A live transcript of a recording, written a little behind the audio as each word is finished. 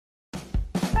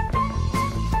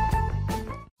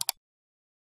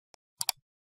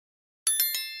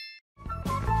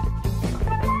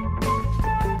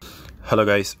Hello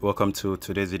guys, welcome to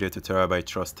today's video tutorial by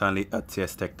Trust Stanley at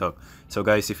TS Tech Talk. So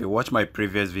guys, if you watch my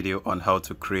previous video on how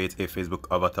to create a Facebook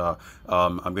avatar,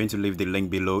 I'm going to leave the link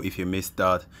below if you missed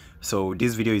that. So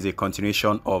this video is a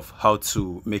continuation of how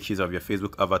to make use of your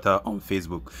Facebook avatar on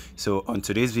Facebook. So on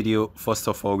today's video, first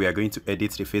of all, we are going to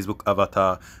edit the Facebook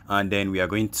avatar, and then we are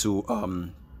going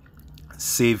to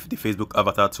save the Facebook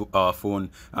avatar to our phone,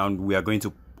 and we are going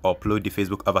to upload the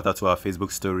Facebook avatar to our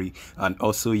Facebook story, and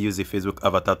also use the Facebook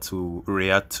avatar to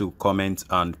react to comments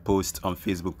and post on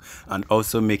Facebook, and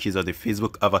also make use of the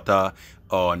Facebook avatar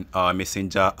on our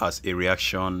messenger as a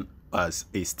reaction, as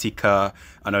a sticker,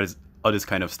 and all this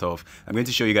kind of stuff. I'm going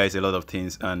to show you guys a lot of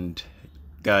things, and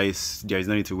guys, there is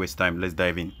no need to waste time. Let's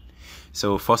dive in.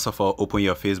 So first of all, open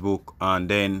your Facebook, and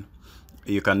then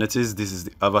you can notice this is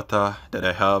the avatar that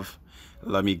I have.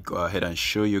 Let me go ahead and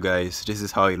show you guys. This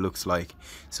is how it looks like.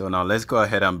 So now let's go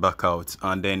ahead and back out,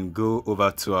 and then go over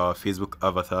to our Facebook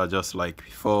avatar just like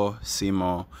before, see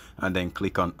more, and then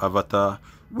click on avatar.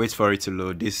 Wait for it to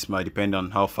load. This might depend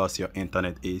on how fast your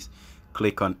internet is.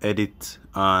 Click on edit,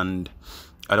 and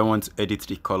I don't want to edit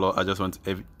the color, I just want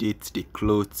to edit the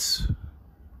clothes.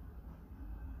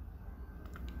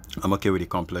 I'm okay with the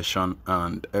complexion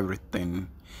and everything,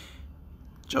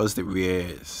 just the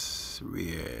wears,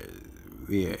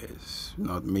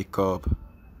 not makeup.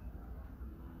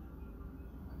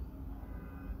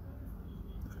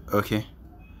 Okay,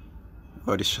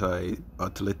 body side,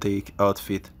 athletic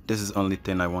outfit. This is only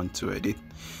thing I want to edit,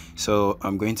 so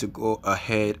I'm going to go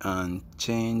ahead and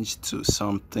change to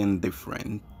something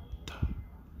different.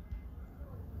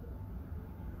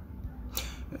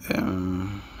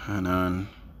 And then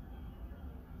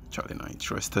Charlie not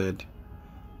interested.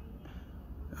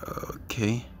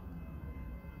 Okay.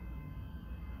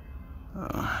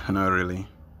 Not really.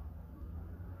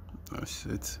 That's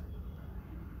it.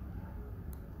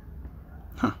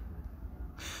 Huh.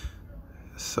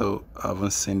 So I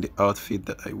haven't seen the outfit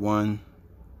that I want.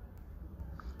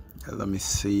 Let me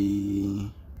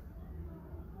see.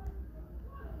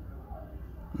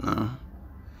 No.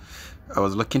 I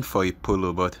was looking for a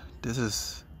polo, but this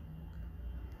is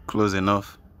close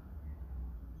enough.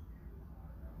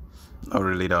 Not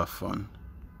really that fun.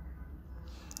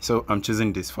 So I'm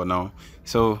choosing this for now.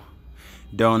 So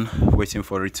done, waiting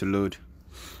for it to load.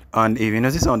 And if you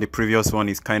notice on the previous one,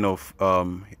 it's kind of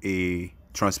a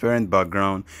transparent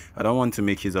background. I don't want to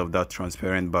make use of that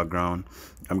transparent background.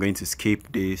 I'm going to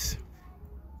skip this.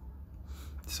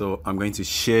 So I'm going to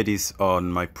share this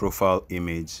on my profile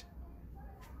image,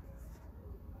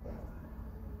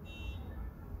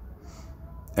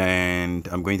 and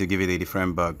I'm going to give it a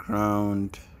different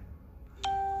background.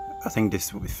 I think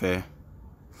this will be fair.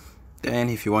 Then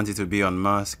if you want it to be on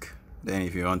mask, then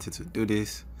if you wanted to do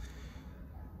this,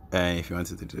 and if you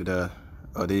wanted to do that,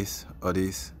 or this, or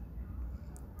this.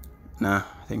 Nah,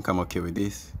 I think I'm okay with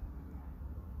this.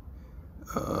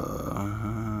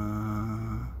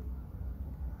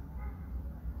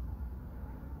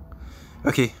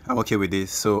 Okay, I'm okay with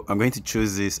this. So I'm going to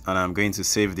choose this, and I'm going to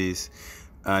save this,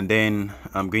 and then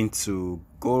I'm going to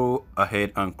go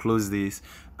ahead and close this.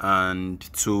 And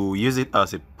to use it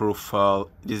as a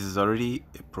profile, this is already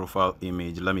a profile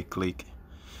image. Let me click.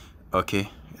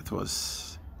 Okay, it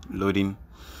was loading.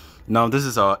 Now this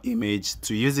is our image.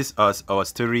 To use this as our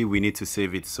story, we need to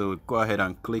save it. So go ahead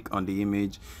and click on the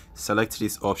image, select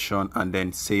this option, and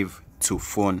then save to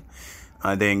phone,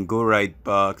 and then go right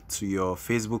back to your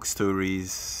Facebook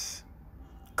stories,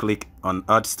 click on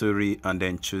add story, and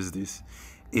then choose this.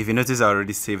 If you notice, I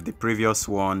already saved the previous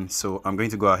one, so I'm going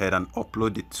to go ahead and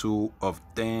upload the two of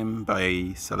them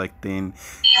by selecting.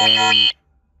 And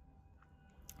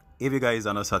if you guys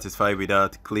are not satisfied with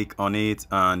that, click on it,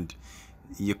 and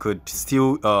you could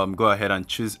still go ahead and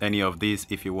choose any of these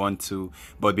if you want to,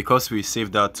 but because we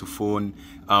saved that to phone,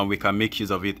 we can make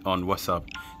use of it on WhatsApp.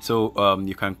 So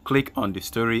you can click on the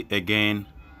story again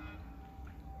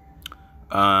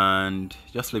and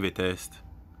just leave a test.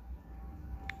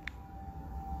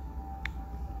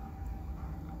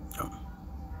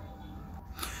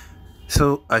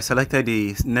 So I selected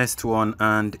the next one,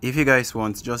 and if you guys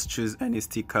want, just choose any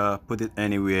sticker, put it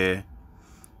anywhere.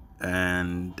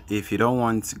 And if you don't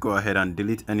want, go ahead and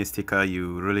delete any sticker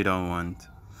you really don't want.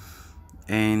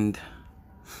 And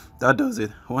that does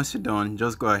it. Once you're done,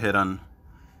 just go ahead and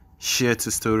share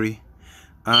to story,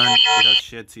 and it has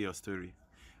shared to your story.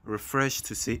 Refresh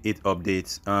to see it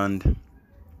updates, and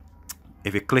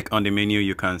if you click on the menu,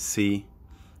 you can see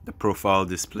the profile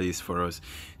displays for us.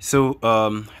 So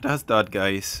that's that,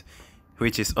 guys,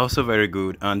 which is also very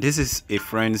good. And this is a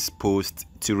friend's post.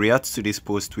 To react to this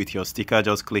post with your sticker,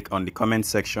 just click on the comment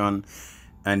section,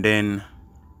 and then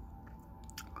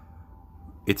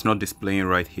it's not displaying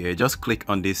right here, just click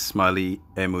on this smiley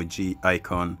emoji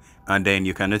icon, and then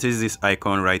you can notice this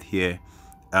icon right here,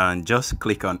 and just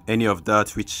click on any of that,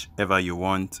 whichever you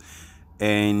want.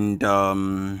 And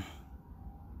I'm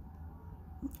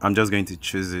just going to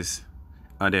choose this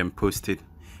and then post it.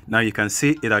 Now you can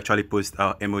see it actually posts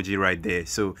our emoji right there.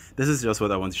 So this is just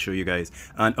what I want to show you guys.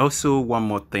 And also one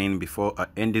more thing before I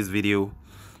end this video,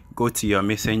 go to your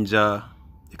messenger.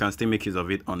 You can still make use of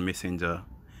it on Messenger.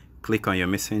 Click on your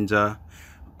messenger.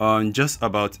 On just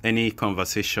about any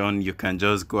conversation, you can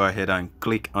just go ahead and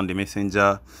click on the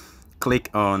messenger, click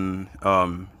on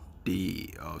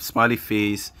the smiley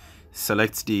face,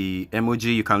 select the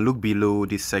emoji. You can look below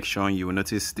this section, you will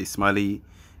notice the smiley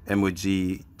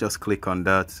emoji. Just click on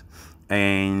that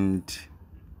and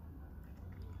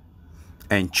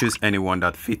choose anyone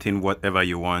that fit in whatever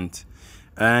you want.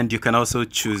 And you can also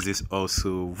choose this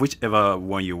also, whichever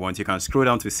one you want. You can scroll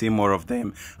down to see more of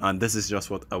them, and this is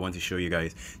just what I want to show you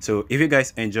guys. So if you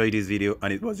guys enjoyed this video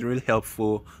and it was really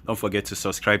helpful, don't forget to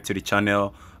subscribe to the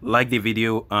channel, like the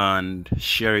video, and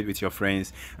share it with your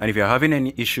friends. And if you're having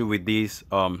any issue with this,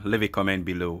 leave a comment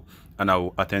below and I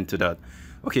will attend to that.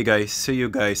 Okay guys, see you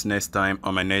guys next time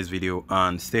on my next video,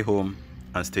 and stay home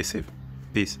and stay safe.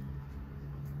 Peace.